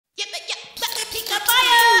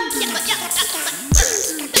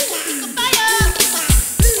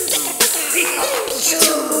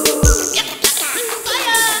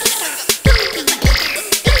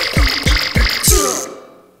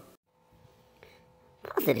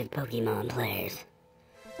Positive Pokemon players.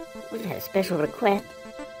 We've had a special request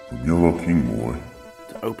from Yellow King Boy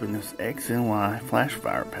to open this X and Y Flash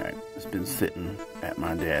Fire pack that's been sitting at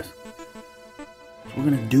my desk. So we're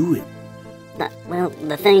gonna do it. Well,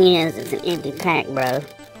 the thing is, it's an empty pack, bro.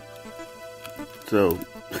 So,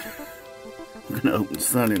 we're gonna open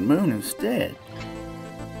Sun and Moon instead.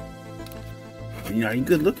 You know, you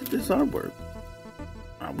could look at this artwork.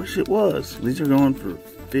 I wish it was. These are going for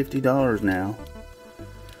 $50 now.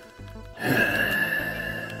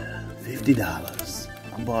 $50.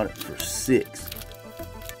 I bought it for $6.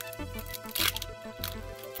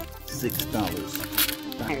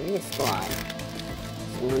 Diarrhea Squad.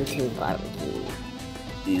 1-2 barbecue.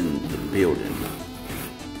 In the building.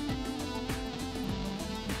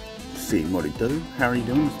 See, Morito, how are you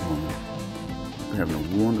doing this morning? We're having a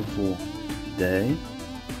wonderful day.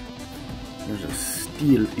 There's a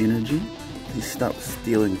Steel Energy. Please stop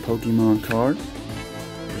stealing Pokemon cards.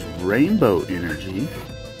 There's Rainbow Energy.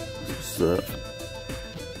 What's up?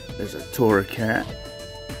 There's a Torracat.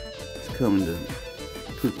 It's coming to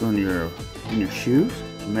poop on your shoes.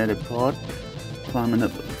 Metapod climbing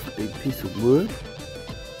up a big piece of wood.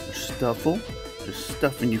 There's Stuffle, just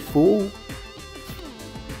stuffing you full.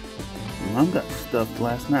 Mom got stuffed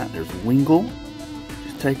last night. There's Wingle,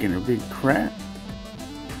 just taking her big crap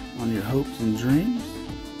on your hopes and dreams.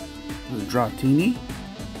 There's Dratini.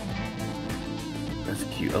 That's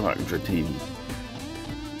cute. I like Dratini.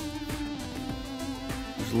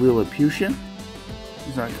 There's Lilliputian.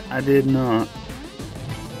 He's like, I did not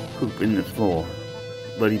poop in the floor,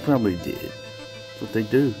 but he probably did. That's what they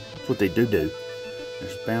do. That's what they do.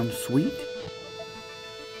 There's Bounsweet.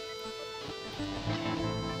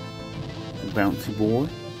 Bouncy Boy.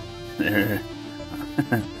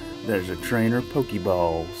 There's a trainer,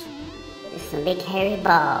 Pokeballs. There's some big hairy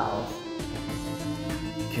balls.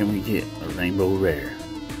 Can we get a Rainbow Rare?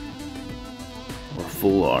 Or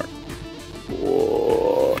full art?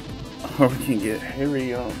 Or we can get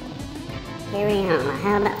Harryama. Harryama.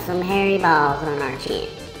 How about some hairy balls on our chin?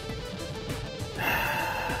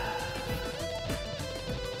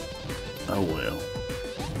 Oh well.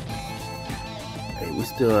 Hey, we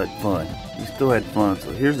still had fun.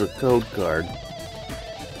 So here's a code card.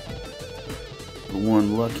 The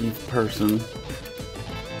one lucky person.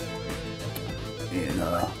 And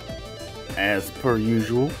as per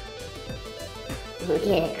usual, We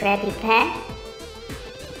get a crappy pack.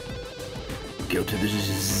 go to the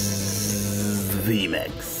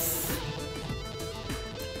VMAX.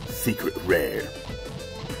 Secret Rare.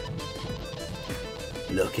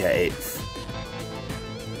 Look at it.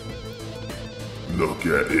 Look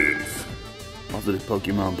at it. Positive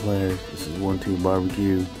Pokemon players. This is 1-2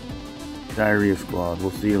 Barbecue. Diarrhea Squad.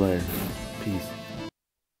 We'll see you later. Peace.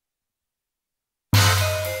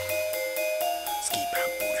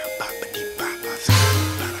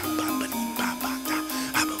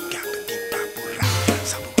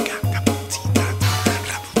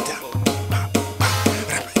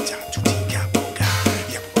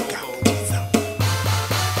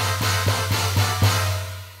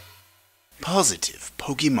 Positive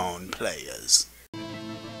Pokemon players.